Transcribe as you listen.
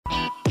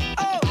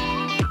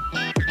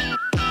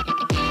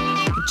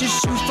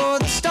Just shoot for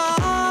the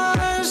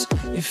stars.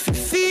 If it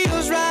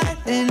feels right,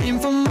 then aim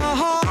for my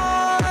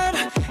heart.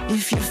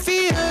 If you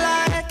feel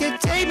like it,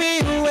 take me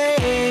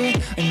away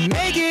and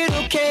make it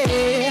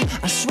okay.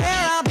 I swear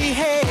I'll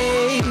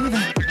behave.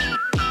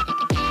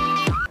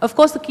 Of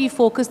course, the key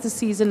focus this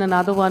season,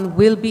 another one,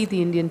 will be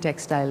the Indian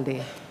Textile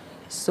Day.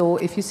 So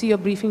if you see your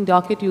briefing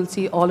docket, you'll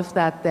see all of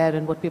that there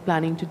and what we're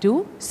planning to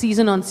do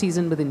season on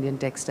season with Indian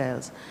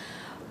textiles.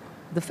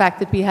 The fact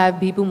that we have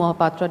Bibhu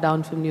Mohapatra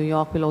down from New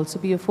York will also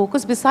be a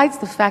focus, besides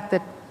the fact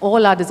that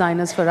all our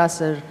designers for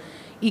us are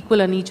equal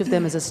and each of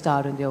them is a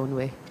star in their own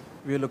way.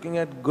 We are looking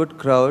at good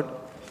crowd,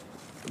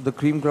 the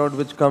cream crowd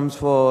which comes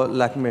for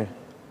Lakme,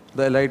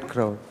 the elite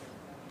crowd.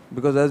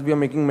 Because as we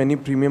are making many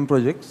premium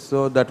projects,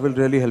 so that will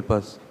really help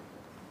us.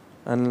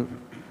 And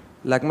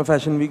Lakmé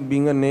Fashion Week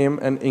being a name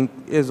and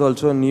is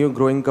also a new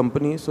growing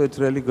company, so it's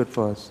really good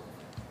for us.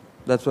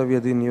 That's why we are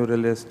the new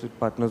realistic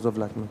partners of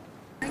Lakme.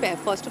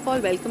 First of all,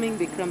 welcoming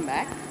Vikram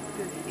back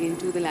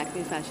into the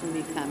Lakmé Fashion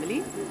Week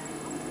family.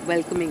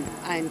 Welcoming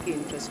IMG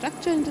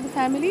Infrastructure into the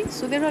family.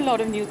 So there are a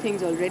lot of new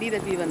things already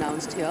that we've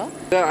announced here.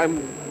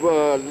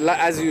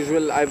 As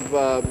usual,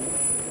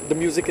 the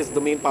music is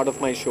the main part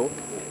of my show.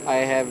 I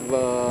have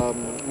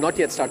not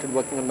yet started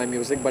working on my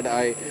music, but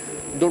I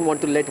don't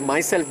want to let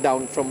myself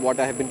down from what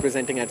I have been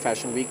presenting at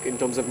Fashion Week in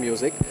terms of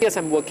music. Yes,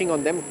 I'm working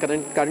on them,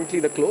 currently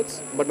the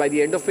clothes, but by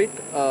the end of it,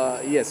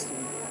 yes,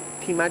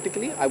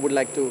 thematically, I would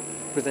like to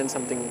present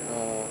something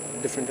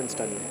different and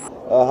stunning.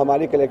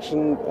 हमारी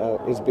collection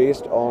is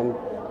based on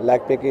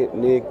Lakme के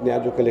ने एक नया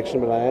जो collection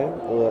बनाया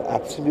है,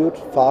 Absolute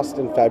Fast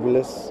and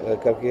Fabulous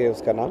करके है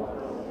उसका नाम.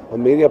 और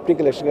मेरी अपनी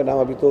collection का नाम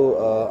अभी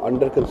तो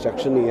under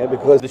construction ही है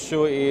because the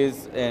show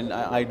is an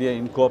idea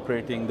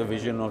incorporating the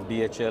vision of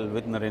DHL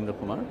with Narendra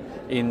Kumar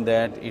in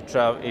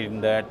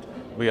that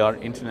we are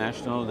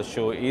international. The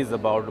show is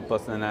about a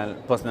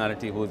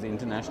personality who is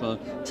international,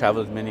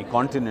 travels many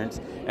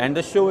continents, and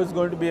the show is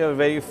going to be a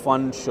very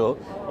fun show.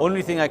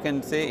 Only thing I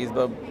can say is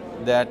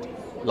that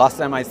last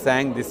time I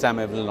sang, this time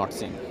I will not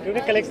sing.